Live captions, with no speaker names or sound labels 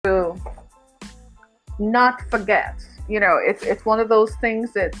to not forget. It's one of those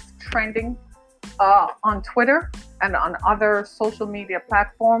things that's trending on Twitter and on other social media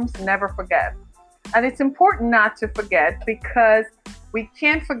platforms. Never forget. And it's important not to forget, because we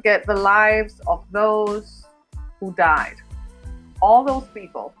can't forget the lives of those who died. All those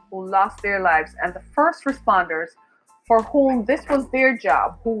people who lost their lives, and the first responders for whom this was their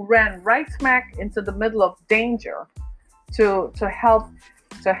job, who ran right smack into the middle of danger to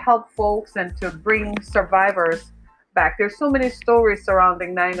help folks and to bring survivors back. There's so many stories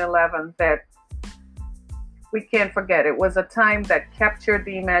surrounding 9/11 that we can't forget. It was a time that captured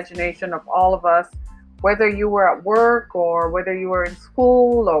the imagination of all of us, whether you were at work or whether you were in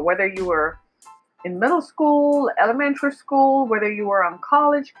school or whether you were in middle school, elementary school, whether you were on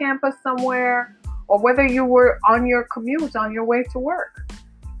college campus somewhere, or whether you were on your commute on your way to work.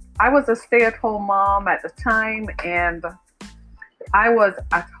 I was a stay-at-home mom at the time, and I was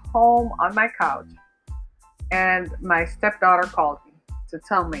at home on my couch, and my stepdaughter called me to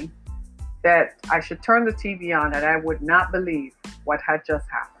tell me that I should turn the TV on, and I would not believe what had just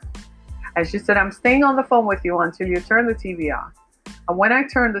happened. And she said, "I'm staying on the phone with you until you turn the TV on." And when I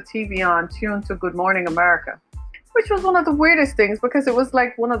turned the TV on, tuned to Good Morning America, which was one of the weirdest things, because it was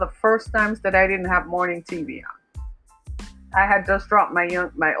like one of the first times that I didn't have morning TV on. I had just dropped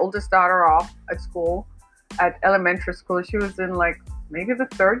my oldest daughter off at school, at elementary school. She was in like maybe the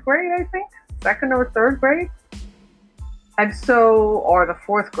third grade, I think, second or third grade. And so, or the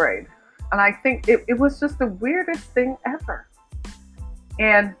fourth grade. And I think it was just the weirdest thing ever.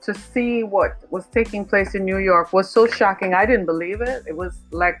 And to see what was taking place in New York was so shocking. I didn't believe it. It was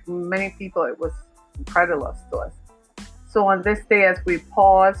like many people, it was incredulous to us. So on this day, as we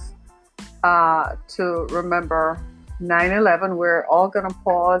pause to remember 9/11, we're all going to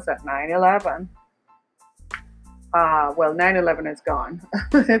pause at 9/11. Well, 9/11 is gone.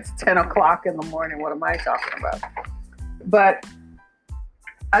 It's 10 o'clock in the morning. What am I talking about? But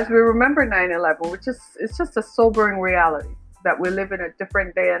as we remember 9/11, it's just a sobering reality that we live in a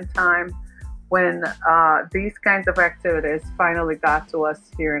different day and time when these kinds of activities finally got to us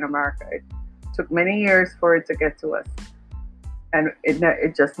here in America. It took many years for it to get to us, and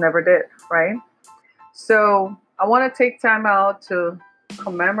it just never did, right? So I want to take time out to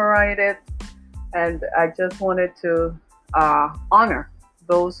commemorate it, and I just wanted to honor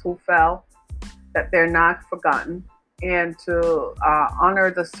those who fell, that they're not forgotten, and to honor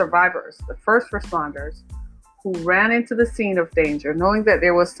the survivors, the first responders, who ran into the scene of danger, knowing that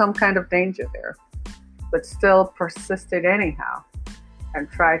there was some kind of danger there, but still persisted anyhow and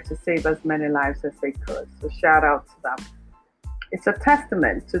tried to save as many lives as they could. So shout out to them. It's a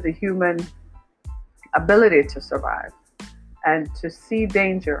testament to the human ability to survive, and to see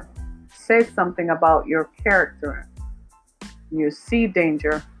danger says something about your character. You see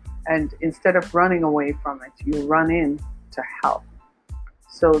danger, and instead of running away from it, you run in to help.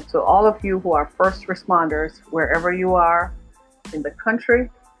 So to all of you who are first responders, wherever you are in the country,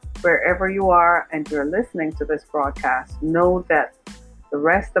 wherever you are, and you're listening to this broadcast, know that the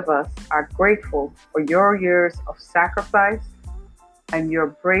rest of us are grateful for your years of sacrifice, and your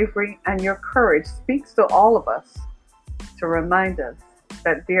bravery and your courage speaks to all of us to remind us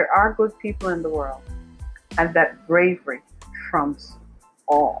that there are good people in the world, and that bravery trumps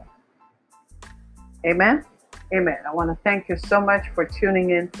all. Amen? Amen. I want to thank you so much for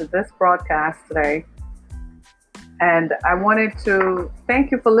tuning in to this broadcast today. And I wanted to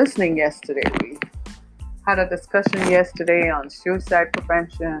thank you for listening yesterday. We had a discussion yesterday on suicide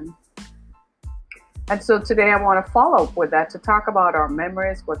prevention. And so today I want to follow up with that to talk about our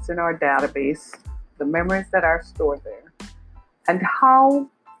memories, what's in our database, the memories that are stored there, and how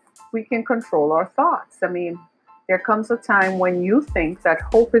we can control our thoughts. I mean, there comes a time when you think that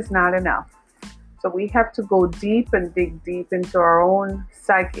hope is not enough. So we have to go deep and dig deep into our own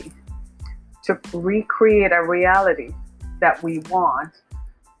psyche to recreate a reality that we want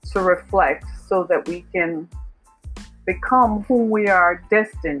to reflect, so that we can become who we are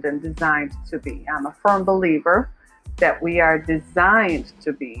destined and designed to be. I'm a firm believer that we are designed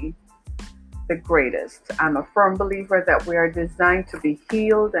to be the greatest. I'm a firm believer that we are designed to be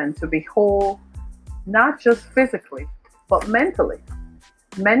healed and to be whole, not just physically, but mentally.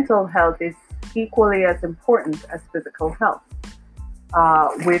 Mental health is equally as important as physical health.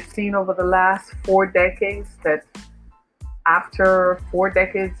 We've seen over the last 4 decades that after 4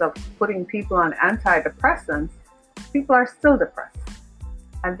 decades of putting people on antidepressants, people are still depressed.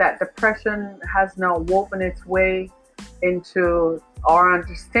 And that depression has now woven its way into our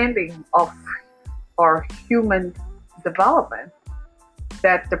understanding of our human development,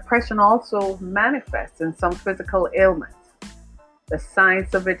 that depression also manifests in some physical ailments. The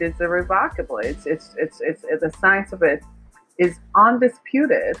science of it is irrevocable. It's the science of it is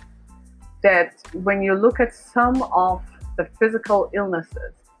undisputed that when you look at some of the physical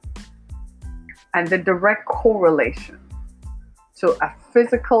illnesses and the direct correlation to a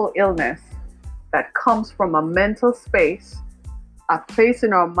physical illness that comes from a mental space, a place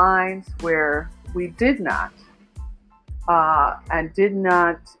in our minds where we did not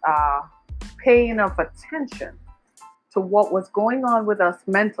pay enough attention to what was going on with us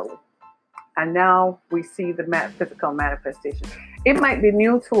mentally. And now we see the physical manifestation. It might be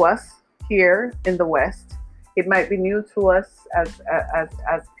new to us here in the West. It might be new to us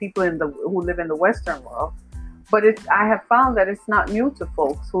as people who live in the Western world. But I have found that it's not new to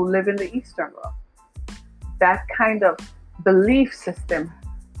folks who live in the Eastern world. That kind of belief system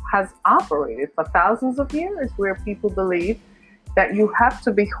has operated for thousands of years, where people believe that you have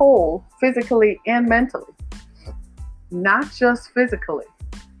to be whole physically and mentally, not just physically.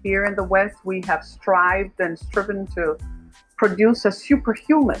 Here in the West, we have strived and striven to produce a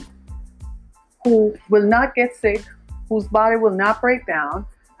superhuman who will not get sick, whose body will not break down,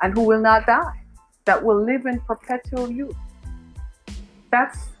 and who will not die, that will live in perpetual youth.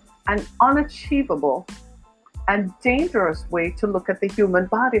 That's an unachievable and dangerous way to look at the human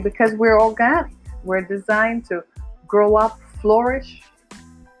body, because we're organic. We're designed to grow up, flourish,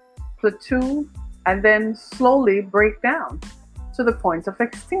 platoon, and then slowly break down to the point of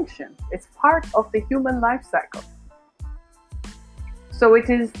extinction. It's part of the human life cycle. So it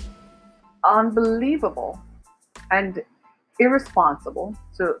is unbelievable and irresponsible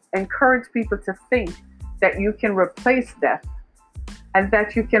to encourage people to think that you can replace death and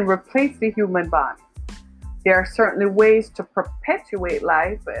that you can replace the human body. There are certainly ways to perpetuate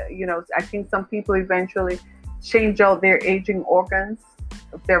life. I think some people eventually change out their aging organs.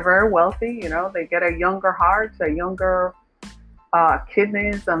 If they're very wealthy, they get a younger heart, a younger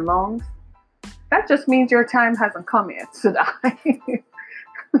kidneys and lungs. That just means your time hasn't come yet to die.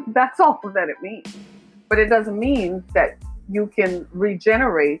 That's all that it means. But it doesn't mean that you can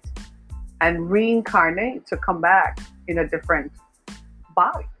regenerate and reincarnate to come back in a different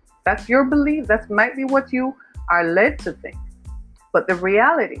body. That's your belief. That might be what you are led to think. But the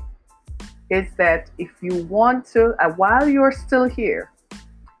reality is that if you want to, while you're still here,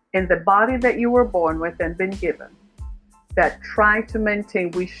 in the body that you were born with and been given, that try to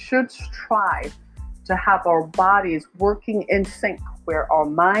maintain, we should strive to have our bodies working in sync, where our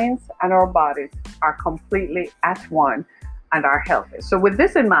minds and our bodies are completely at one and are healthy. So with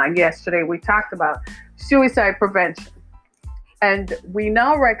this in mind, yesterday we talked about suicide prevention. And we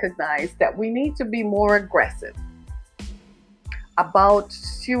now recognize that we need to be more aggressive about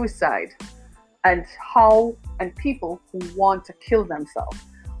suicide and people who want to kill themselves.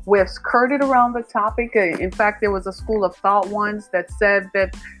 We have skirted around the topic. In fact, there was a school of thought once that said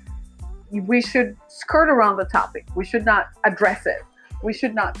that we should skirt around the topic. We should not address it. We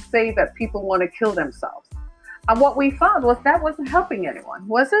should not say that people want to kill themselves. And what we found was that wasn't helping anyone,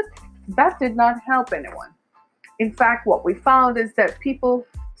 was it? That did not help anyone. In fact, what we found is that people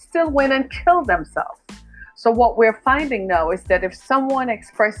still went and killed themselves. So what we're finding now is that if someone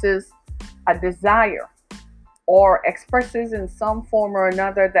expresses a desire or expresses in some form or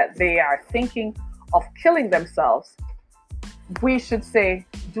another that they are thinking of killing themselves, we should say,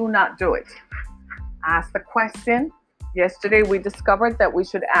 do not do it. Ask the question. Yesterday we discovered that we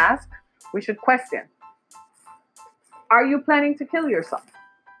should question. Are you planning to kill yourself?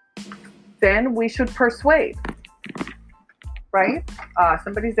 Then we should persuade. Right?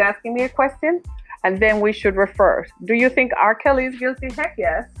 Somebody's asking me a question, and then we should refer. Do you think R. Kelly is guilty? Heck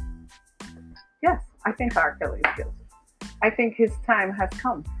yes. Yes, I think R. Kelly is guilty. I think his time has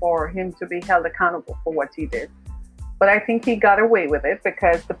come for him to be held accountable for what he did. But I think he got away with it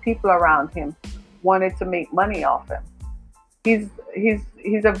because the people around him wanted to make money off him.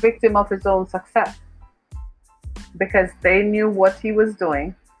 He's a victim of his own success because they knew what he was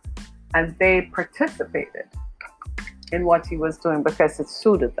doing and they participated in what he was doing because it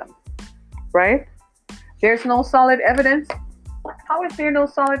suited them, right? There's no solid evidence. How is there no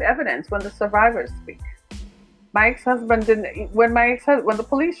solid evidence when the survivors speak? My ex-husband didn't. When the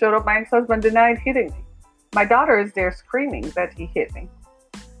police showed up, my ex-husband denied hitting me. My daughter is there screaming that he hit me.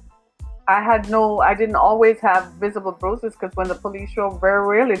 I didn't always have visible bruises because when the police showed, very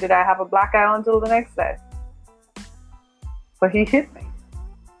rarely did I have a black eye until the next day. But he hit me.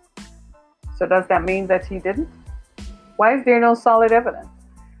 So does that mean that he didn't? Why is there no solid evidence?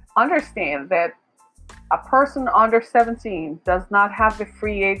 Understand that a person under 17 does not have the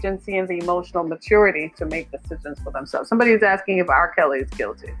free agency and the emotional maturity to make decisions for themselves. Somebody is asking if R. Kelly is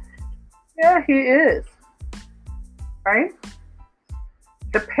guilty. Yeah, he is. Right?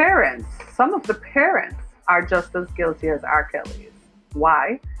 Some of the parents are just as guilty as R. Kelly is.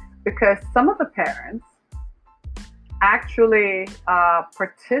 Why? Because some of the parents actually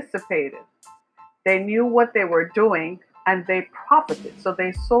participated. They knew what they were doing and they profited. So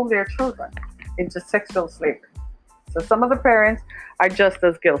they sold their children into sexual slavery. So some of the parents are just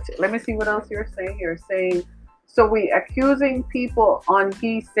as guilty. Let me see what else you're saying. You're saying, so we accusing people on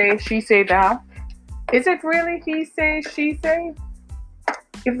he say, she say now. Is it really he say, she say?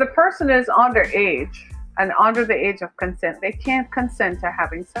 If the person is underage and under the age of consent, they can't consent to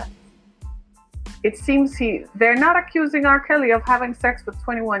having sex. It seems they're not accusing R. Kelly of having sex with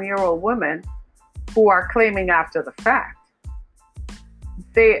 21-year-old women who are claiming after the fact.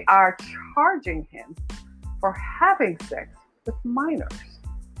 They are charging him for having sex with minors.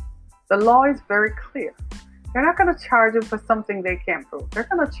 The law is very clear. They're not going to charge him for something they can't prove. They're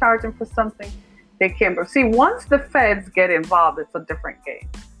going to charge him for something they can't prove. See, once the feds get involved, it's a different game.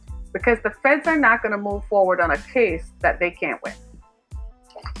 Because the feds are not going to move forward on a case that they can't win.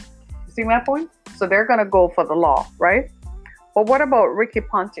 You see my point? So they're going to go for the law, right? But what about Ricky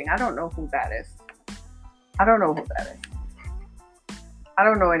Ponting? I don't know who that is. I don't know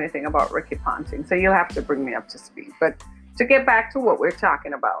anything about Ricky Ponting, so you'll have to bring me up to speed. But to get back to what we're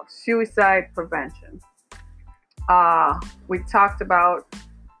talking about, suicide prevention. We talked about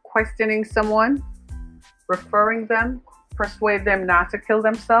questioning someone, referring them, persuade them not to kill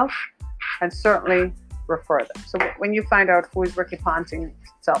themselves, and certainly refer them. So when you find out who is Ricky Ponting,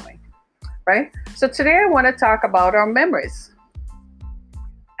 tell me, right? So today I want to talk about our memories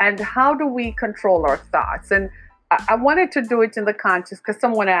and how do we control our thoughts. And I wanted to do it in the context because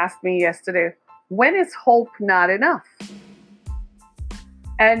someone asked me yesterday, when is hope not enough?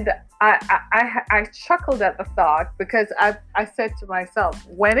 And I chuckled at the thought because I said to myself,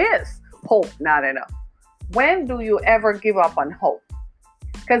 when is hope not enough? When do you ever give up on hope?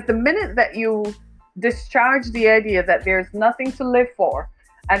 Because the minute that you discharge the idea that there's nothing to live for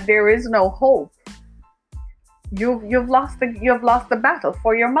and there is no hope, you've lost the battle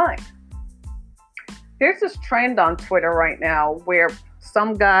for your mind. There's this trend on Twitter right now where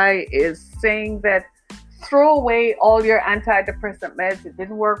some guy is saying that throw away all your antidepressant meds. It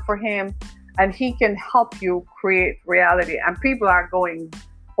didn't work for him, and he can help you create reality. And people are going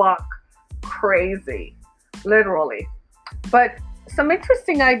buck crazy, literally. But some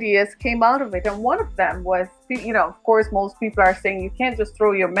interesting ideas came out of it, and one of them was, of course, most people are saying you can't just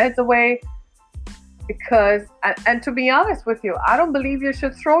throw your meds away because, and to be honest with you, I don't believe you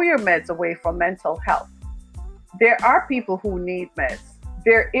should throw your meds away for mental health. There are people who need meds.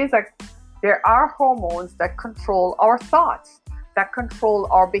 There are hormones that control our thoughts, that control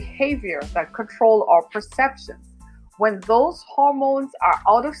our behavior, that control our perceptions. When those hormones are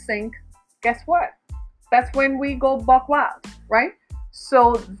out of sync, guess what? That's when we go buck wild, right?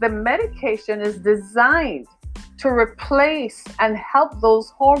 So the medication is designed to replace and help those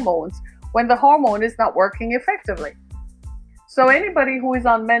hormones when the hormone is not working effectively. So anybody who is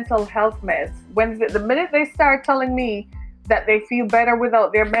on mental health meds, when the minute they start telling me that they feel better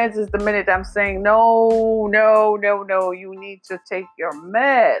without their meds is the minute I'm saying, no, you need to take your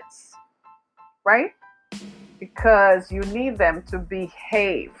meds, right? Because you need them to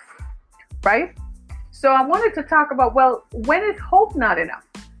behave, right? So I wanted to talk about, well, when is hope not enough?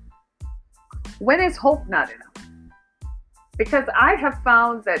 When is hope not enough? Because I have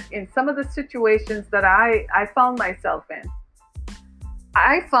found that in some of the situations that I found myself in,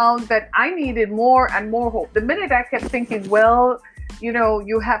 I found that I needed more and more hope. The minute I kept thinking, well,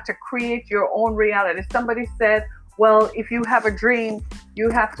 you have to create your own reality. Somebody said, well, if you have a dream, you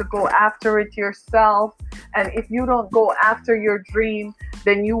have to go after it yourself. And if you don't go after your dream,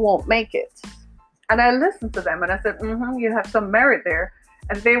 then you won't make it. And I listened to them and I said, you have some merit there.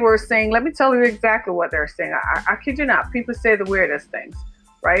 And they were saying, let me tell you exactly what they're saying. I kid you not. People say the weirdest things,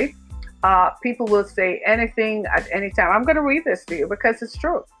 right? People will say anything at any time. I'm going to read this to you because it's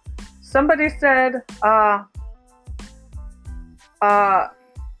true. Somebody said,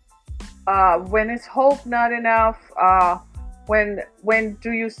 when is hope not enough? When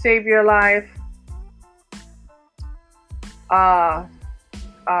do you save your life?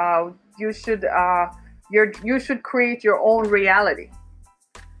 You should create your own reality.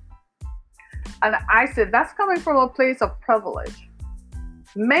 And I said, that's coming from a place of privilege.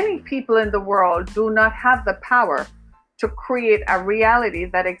 Many people in the world do not have the power to create a reality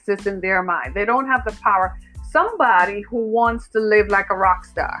that exists in their mind. They don't have the power. Somebody who wants to live like a rock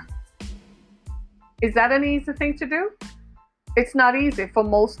star. Is that an easy thing to do? It's not easy for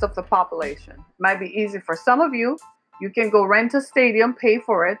most of the population. It might be easy for some of you. You can go rent a stadium, pay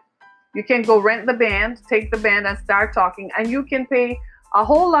for it. You can go rent the band, take the band and start talking. And you can pay a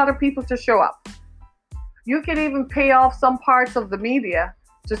whole lot of people to show up. You can even pay off some parts of the media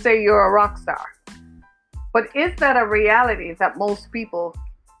to say you're a rock star. But is that a reality that most people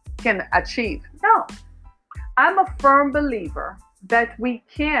can achieve? No. I'm a firm believer that we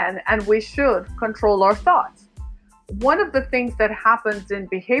can and we should control our thoughts. One of the things that happens in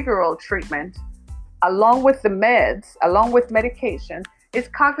behavioral treatment, along with the meds, along with medication, is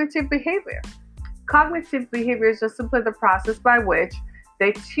cognitive behavior. Cognitive behavior is just simply the process by which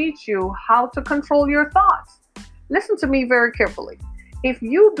they teach you how to control your thoughts. Listen to me very carefully. If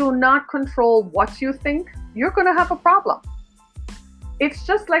you do not control what you think, you're going to have a problem. It's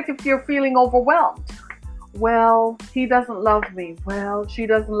just like if you're feeling overwhelmed. Well, he doesn't love me. Well, she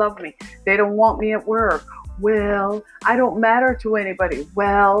doesn't love me. They don't want me at work. Well, I don't matter to anybody.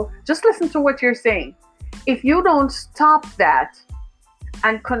 Well, just listen to what you're saying. If you don't stop that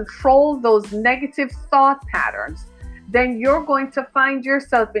and control those negative thought patterns, then you're going to find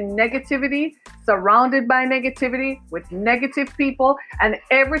yourself in negativity, surrounded by negativity, with negative people, and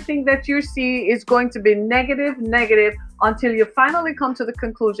everything that you see is going to be negative, until you finally come to the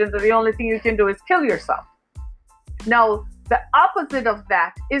conclusion that the only thing you can do is kill yourself. Now, the opposite of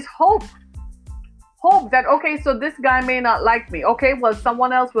that is hope. Hope that, okay, so this guy may not like me. Okay, well,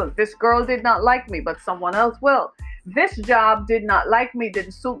 someone else will. This girl did not like me, but someone else will. This job did not like me,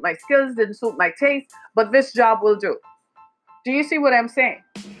 didn't suit my skills, didn't suit my taste, but this job will do. Do you see what I'm saying?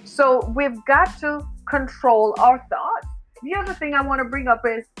 So we've got to control our thoughts. The other thing I want to bring up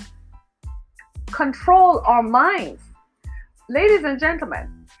is control our minds. Ladies and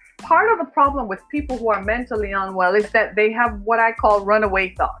gentlemen, part of the problem with people who are mentally unwell is that they have what I call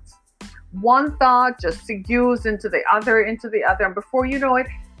runaway thoughts. One thought just segues into the other, and before you know it,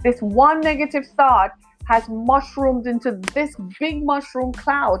 this one negative thought has mushroomed into this big mushroom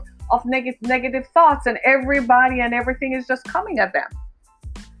cloud of negative thoughts, and everybody and everything is just coming at them.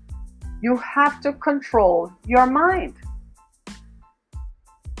 You have to control your mind,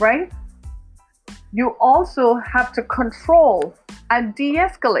 right? You also have to control and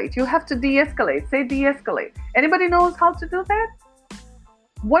de-escalate. You have to de-escalate. Say de-escalate. Anybody knows how to do that?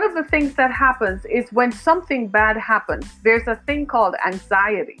 One of the things that happens is when something bad happens, there's a thing called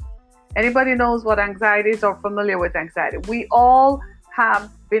anxiety. Anybody knows what anxiety is or familiar with anxiety? We all have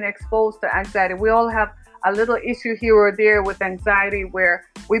been exposed to anxiety. We all have a little issue here or there with anxiety where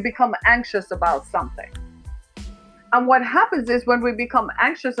we become anxious about something. And what happens is when we become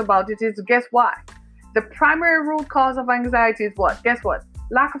anxious about it is, guess what? The primary root cause of anxiety is what? Guess what?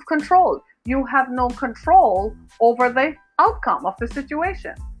 Lack of control. You have no control over the outcome of the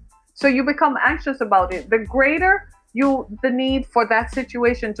situation. So you become anxious about it. The greater the need for that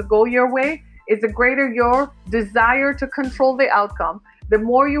situation to go your way is the greater your desire to control the outcome. The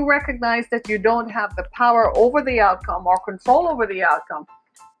more you recognize that you don't have the power over the outcome or control over the outcome,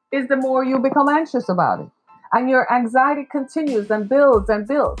 is the more you become anxious about it. And your anxiety continues and builds and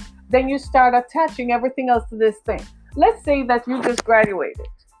builds. Then you start attaching everything else to this thing. Let's say that you just graduated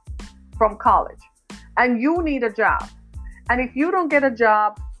from college and you need a job. And if you don't get a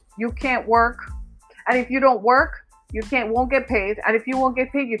job, you can't work. And if you don't work, you won't get paid. And if you won't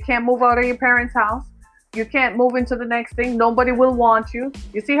get paid, you can't move out of your parents' house. You can't move into the next thing. Nobody will want you.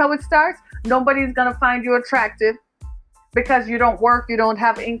 You see how it starts? Nobody's going to find you attractive because you don't work, you don't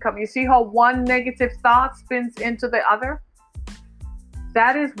have income. You see how one negative thought spins into the other?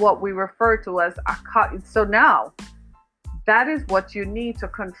 That is what we refer to as a so now, that is what you need to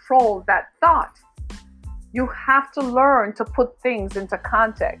control that thought. You have to learn to put things into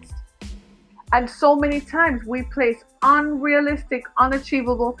context. And so many times we place unrealistic,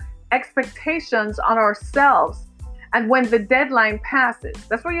 unachievable expectations on ourselves. And when the deadline passes,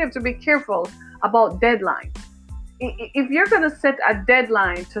 that's why you have to be careful about deadlines. If you're going to set a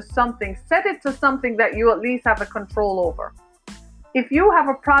deadline to something, set it to something that you at least have a control over. If you have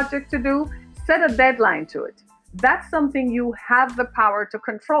a project to do, set a deadline to it. That's something you have the power to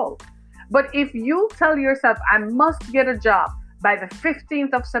control. But if you tell yourself, I must get a job by the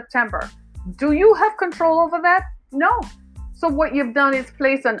 15th of September, do you have control over that? No. So what you've done is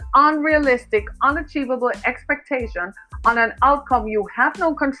place an unrealistic, unachievable expectation on an outcome you have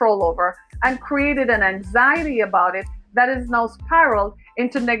no control over and created an anxiety about it that is now spiraled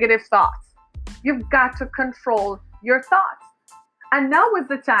into negative thoughts. You've got to control your thoughts. And now is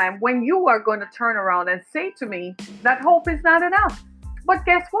the time when you are going to turn around and say to me that hope is not enough. But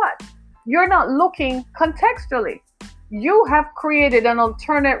guess what? You're not looking contextually. You have created an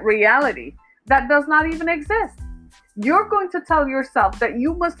alternate reality that does not even exist. You're going to tell yourself that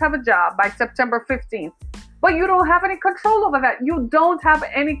you must have a job by September 15th, but you don't have any control over that. You don't have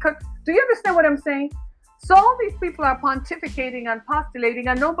any do you understand what I'm saying? So all these people are pontificating and postulating,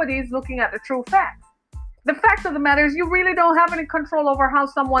 and nobody is looking at the true facts. The fact of the matter is you really don't have any control over how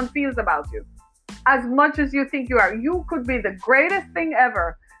someone feels about you. As much as you think you are, you could be the greatest thing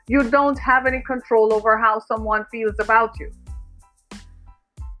ever. You don't have any control over how someone feels about you.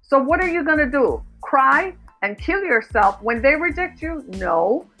 So what are you going to do? Cry and kill yourself when they reject you?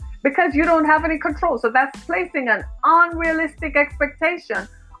 No, because you don't have any control. So that's placing an unrealistic expectation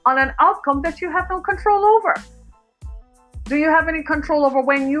on an outcome that you have no control over. Do you have any control over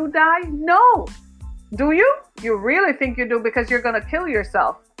when you die? No. Do you? You really think you do because you're going to kill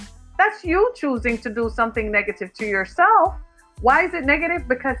yourself. That's you choosing to do something negative to yourself. Why is it negative?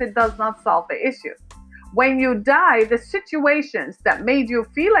 Because it does not solve the issue. When you die, the situations that made you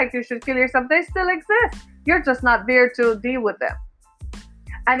feel like you should kill yourself, they still exist. You're just not there to deal with them.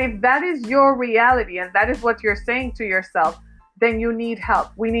 And if that is your reality and that is what you're saying to yourself, then you need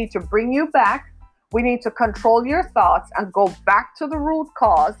help. We need to bring you back. We need to control your thoughts and go back to the root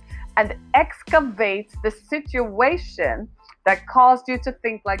cause and excavate the situation that caused you to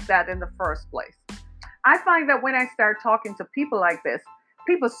think like that in the first place. I find that when I start talking to people like this,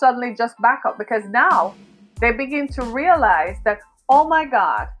 people suddenly just back up because now they begin to realize that, oh my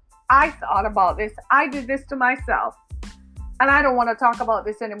God, I thought about this. I did this to myself. And I don't want to talk about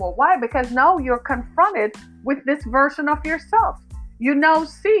this anymore. Why? Because now you're confronted with this version of yourself. You now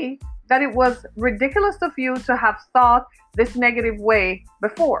see that it was ridiculous of you to have thought this negative way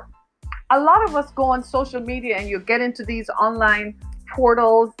before. A lot of us go on social media and you get into these online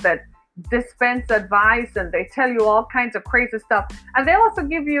portals that dispense advice and they tell you all kinds of crazy stuff. And they also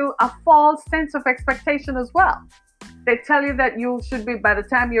give you a false sense of expectation as well. They tell you that you should be, by the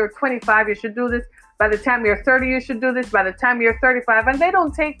time you're 25, you should do this. By the time you're 30, you should do this. By the time you're 35. And they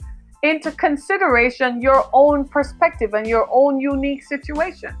don't take into consideration your own perspective and your own unique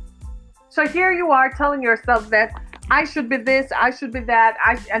situation. So here you are telling yourself that I should be this, I should be that.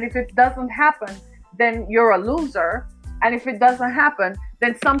 And if it doesn't happen, then you're a loser. And if it doesn't happen,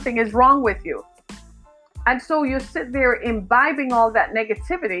 then something is wrong with you. And so you sit there imbibing all that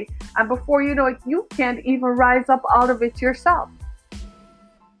negativity. And before you know it, you can't even rise up out of it yourself.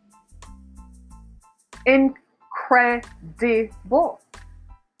 Incredible.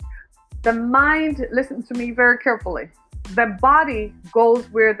 The mind, listen to me very carefully. The body goes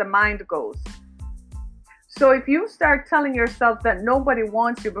where the mind goes. So if you start telling yourself that nobody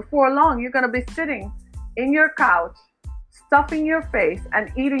wants you, before long, you're going to be sitting in your couch, stuffing your face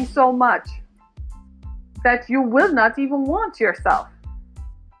and eating so much that you will not even want yourself.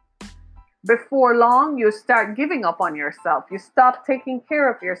 Before long, you start giving up on yourself. You stop taking care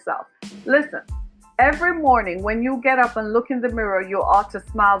of yourself. Listen. Every morning when you get up and look in the mirror, you ought to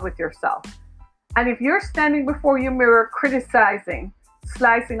smile with yourself. And if you're standing before your mirror criticizing,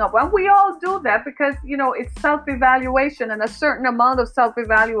 slicing up, and we all do that because, it's self-evaluation, and a certain amount of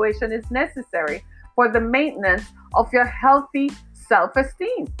self-evaluation is necessary for the maintenance of your healthy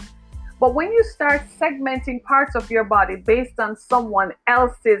self-esteem. But when you start segmenting parts of your body based on someone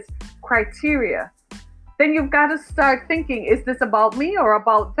else's criteria, then you've got to start thinking, is this about me or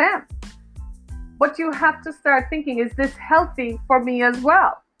about them? But you have to start thinking, is this healthy for me as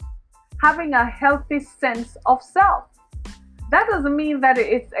well? Having a healthy sense of self. That doesn't mean that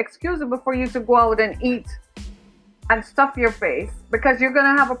it's excusable for you to go out and eat and stuff your face, because you're going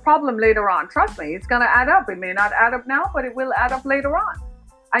to have a problem later on. Trust me, it's going to add up. It may not add up now, but it will add up later on.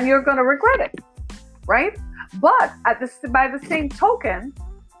 And you're going to regret it, right? But by the same token,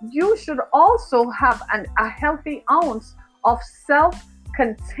 you should also have a healthy ounce of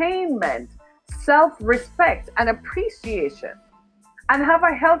self-containment, self-respect and appreciation, and have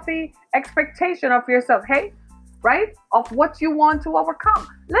a healthy expectation of yourself, right? Of what you want to overcome.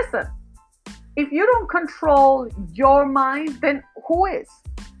 Listen, if you don't control your mind, then who is?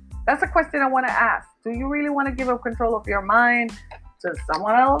 That's a question I want to ask. Do you really want to give up control of your mind to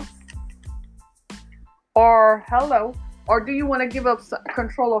someone else? Or do you want to give up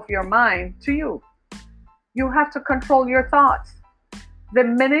control of your mind to you? You have to control your thoughts. The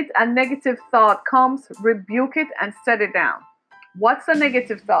minute a negative thought comes, rebuke it and set it down. What's a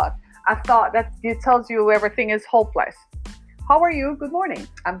negative thought? A thought that tells you everything is hopeless. How are you? Good morning.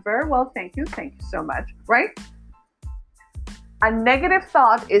 I'm very well, thank you. Thank you so much. Right? A negative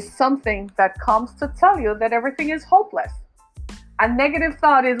thought is something that comes to tell you that everything is hopeless. A negative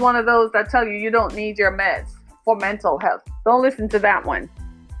thought is one of those that tell you don't need your meds for mental health. Don't listen to that one.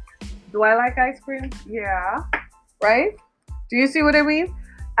 Do I like ice cream? Yeah. Right? Do you see what I mean?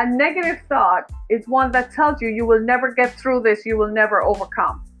 A negative thought is one that tells you will never get through this, you will never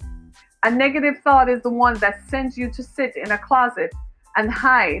overcome. A negative thought is the one that sends you to sit in a closet and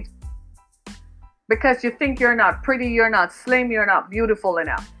hide because you think you're not pretty, you're not slim, you're not beautiful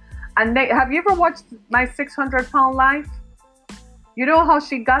enough. And have you ever watched My 600-Pound Life? You know how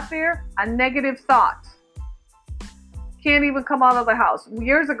she got there? A negative thought. Can't even come out of the house.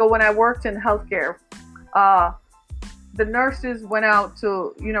 Years ago when I worked in healthcare, the nurses went out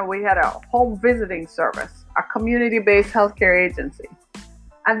to, we had a home visiting service, a community-based healthcare agency.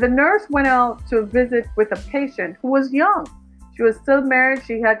 And the nurse went out to visit with a patient who was young. She was still married.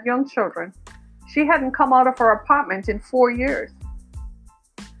 She had young children. She hadn't come out of her apartment in 4 years.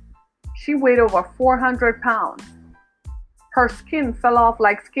 She weighed over 400 pounds. Her skin fell off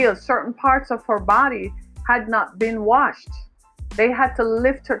like scales. Certain parts of her body had not been washed. They had to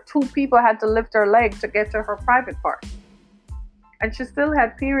lift her, 2 people had to lift her leg to get to her private part. And she still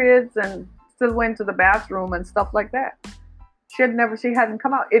had periods and still went to the bathroom and stuff like that. She hadn't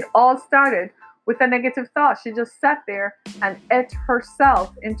come out. It all started with a negative thought. She just sat there and ate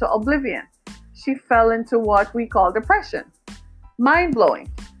herself into oblivion. She fell into what we call depression. Mind-blowing,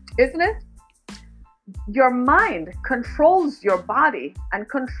 isn't it? Your mind controls your body and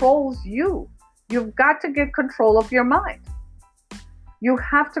controls you. You've got to get control of your mind. You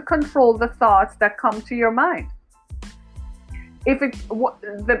have to control the thoughts that come to your mind.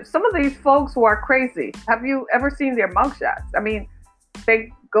 Some of these folks who are crazy, have you ever seen their mugshots? I mean,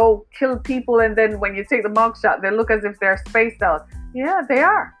 they go kill people, and then when you take the mugshot, they look as if they're spaced out. Yeah, they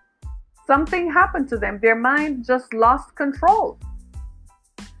are. Something happened to them. Their mind just lost control,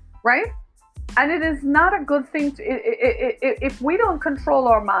 right? And it is not a good thing if we don't control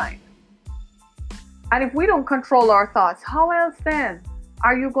our mind, and if we don't control our thoughts, how else then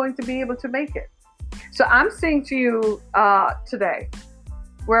are you going to be able to make it? So I'm saying to you today,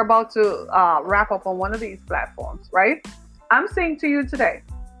 we're about to wrap up on one of these platforms, right? I'm saying to you today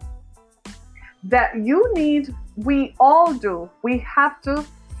that we all do, we have to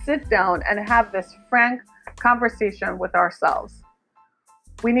sit down and have this frank conversation with ourselves.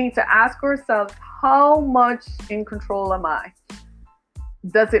 We need to ask ourselves, how much in control am I?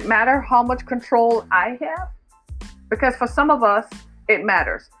 Does it matter how much control I have? Because for some of us, it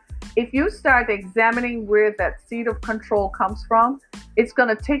matters. If you start examining where that seed of control comes from, it's going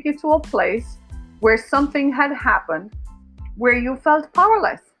to take you to a place where something had happened where you felt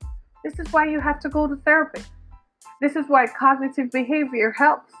powerless. This is why you have to go to therapy. This is why cognitive behavior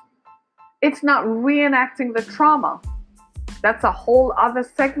helps. It's not reenacting the trauma. That's a whole other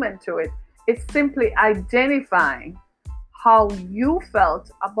segment to it. It's simply identifying how you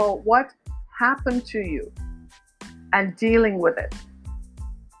felt about what happened to you and dealing with it.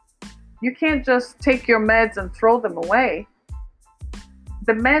 You can't just take your meds and throw them away.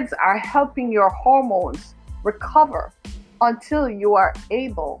 The meds are helping your hormones recover until you are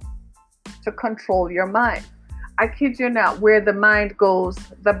able to control your mind. I kid you not, where the mind goes,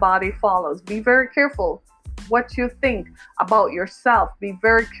 the body follows. Be very careful what you think about yourself. Be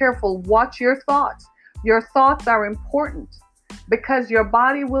very careful. Watch your thoughts. Your thoughts are important because your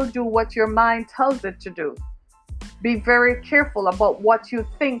body will do what your mind tells it to do. Be very careful about what you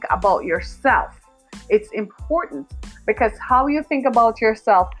think about yourself. It's important because how you think about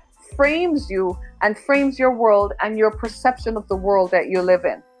yourself frames you and frames your world and your perception of the world that you live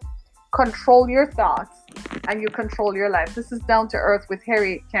in. Control your thoughts and you control your life. This is Down to Earth with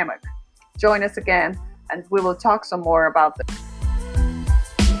Harriet Kamek. Join us again and we will talk some more about this.